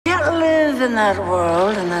live in that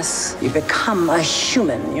world unless you become a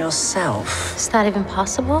human yourself. Is that even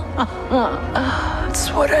possible? It's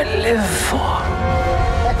what I live for.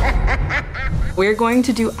 We're going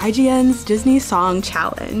to do IGN's Disney Song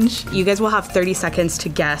Challenge. You guys will have 30 seconds to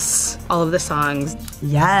guess all of the songs.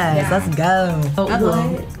 Yes, let's go.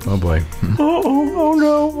 Oh boy. Oh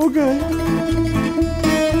no, okay.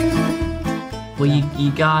 Well,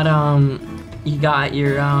 you got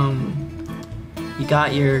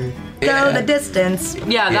your Go the distance.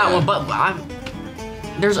 Yeah, that one. But I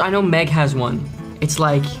know Meg has one. It's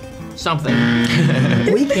like something.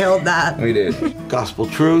 We killed that. We did. Gospel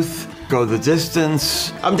Truth, Go the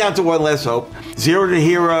Distance. I'm down to One Last Hope. Zero to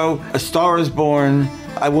Hero, A Star is Born.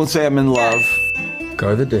 I Won't Say I'm in Love.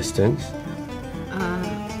 Go the Distance.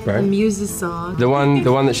 Right. The Muse's song. The one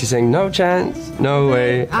that she's saying, no chance, no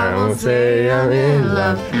way, I won't say I'm in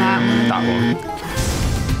love. That one.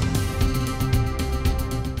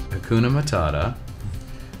 Hakuna Matata.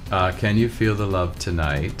 Can You Feel the Love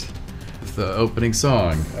Tonight? The opening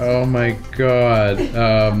song. Oh my God.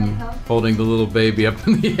 Holding the little baby up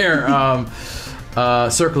in the air.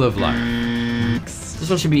 Circle of Life. This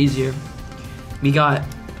one should be easier. We got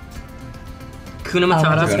Hakuna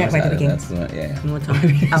Matata. Just Can't Wait to Be King. That's the one, yeah.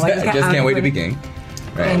 Matata. Just Can't Wait to Be King.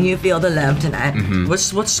 Right. And You Feel the Love Tonight. Mm-hmm.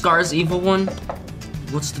 What's Scar's evil one?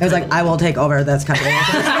 What's the It was like, I will take over this country.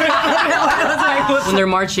 when they're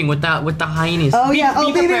marching with the hyenas. Oh yeah,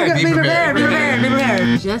 be prepared. Be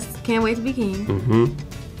prepared. Just Can't Wait to Be King. Mm-hmm.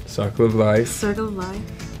 Circle of Life. Circle of Life.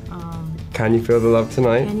 Can You Feel the Love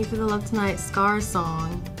Tonight? Can You Feel the Love Tonight? Scar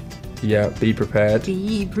song. Yeah, Be Prepared.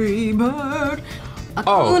 Be prepared.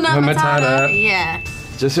 Oh, Hakuna Matata. Yeah.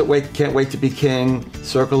 Can't Wait to Be King,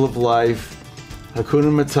 Circle of Life, Hakuna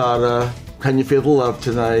Matata, Can You Feel the Love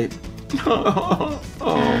Tonight?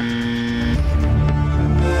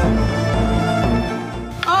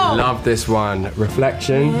 Love this one.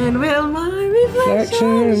 Reflection. And will my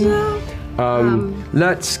reflection show?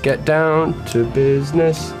 Let's get down to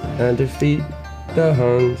business and defeat the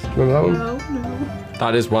Huns. No.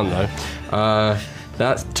 That is one though.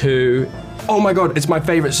 That's two. Oh my God, it's my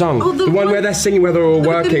favorite song. Oh, the one where they're singing where they're all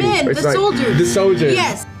working. The soldiers. The soldiers.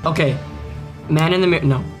 Yes. Okay. Man in the Mirror.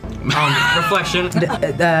 No. Reflection.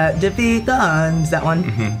 Defeat the Huns. That one.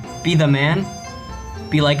 Mm-hmm. Be the man.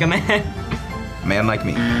 Be like a man. Man Like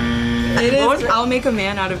Me. It is I'll Make a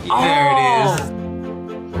Man Out of You. There it is.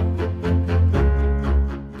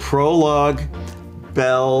 Prologue,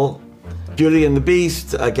 Belle, Beauty and the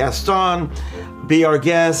Beast, Gaston, Be Our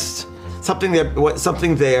Guest, Something There, the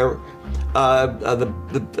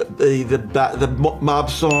mob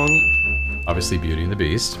song. Obviously Beauty and the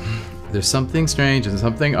Beast. There's something strange and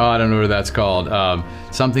something odd. I don't know what that's called.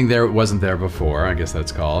 Something there wasn't there before. I guess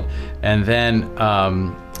that's called. And then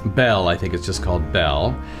Belle. I think it's just called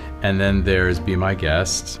Belle. And then there's Be My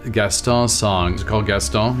Guest. Gaston's song. Is it called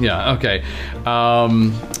Gaston? Yeah. Okay.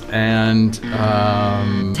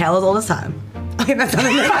 Tale as Old as Time. Okay, that's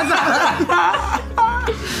something.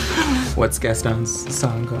 What's Gaston's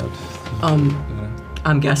song called?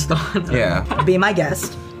 I'm Gaston. Yeah. Be My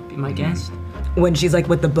Guest. Be my guest. When she's like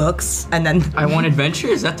with the books, and then I Want Adventure.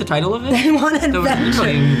 Is that the title of it? I Want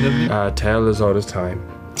Adventure. Tale as Old as Time.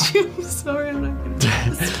 I'm sorry, I'm not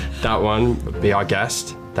gonna. That one. Be Our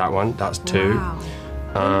Guest. That one. That's two.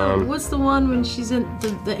 Wow. What's the one when she's in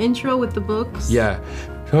the intro with the books? Yeah.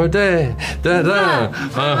 That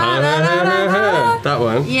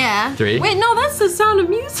one. Yeah. Three. Wait, no, that's The Sound of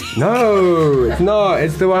Music. No, it's not.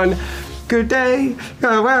 It's the one. Good day.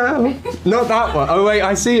 Oh, well. Not that one. Oh wait,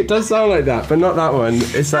 I see. It does sound like that, but not that one.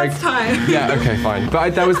 It's like. That's time. Yeah. Okay. Fine.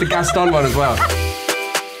 But there was the Gaston one as well.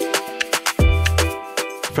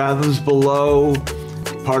 Fathoms Below,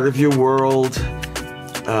 Part of Your World,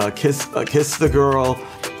 Kiss the Girl,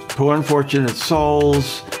 Poor Unfortunate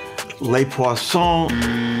Souls, Les Poissons.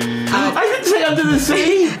 I didn't say Under the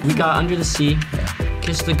Sea. We got Under the Sea,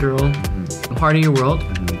 Kiss the Girl, Part of Your World,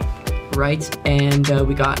 right? And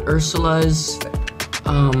we got Ursula's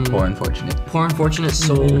Poor Unfortunate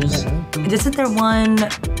Souls. Isn't there one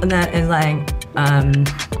that is like,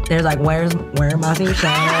 there's like, where are my seashells?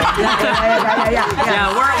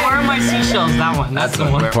 Yeah, where are my seashells? That one. That's the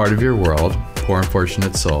one. Part of Your World, Poor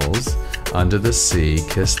Unfortunate Souls, Under the Sea,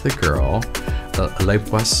 Kiss the Girl, Les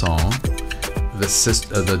Poissons,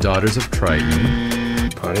 the Daughters of Triton,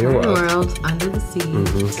 Part of Your World, Under the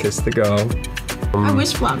Sea. Kiss the Girl. I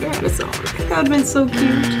wish Flounder had a song. That would have been so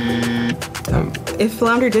cute. If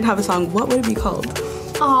Flounder did have a song, what would it be called?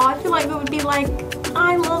 Oh, I feel like it would be like,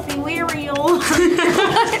 I love you, Ariel.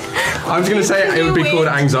 I was gonna say it would be called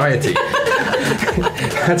Anxiety.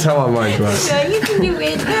 That's how our mind works. Yeah, you can do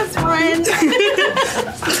it. That's fun.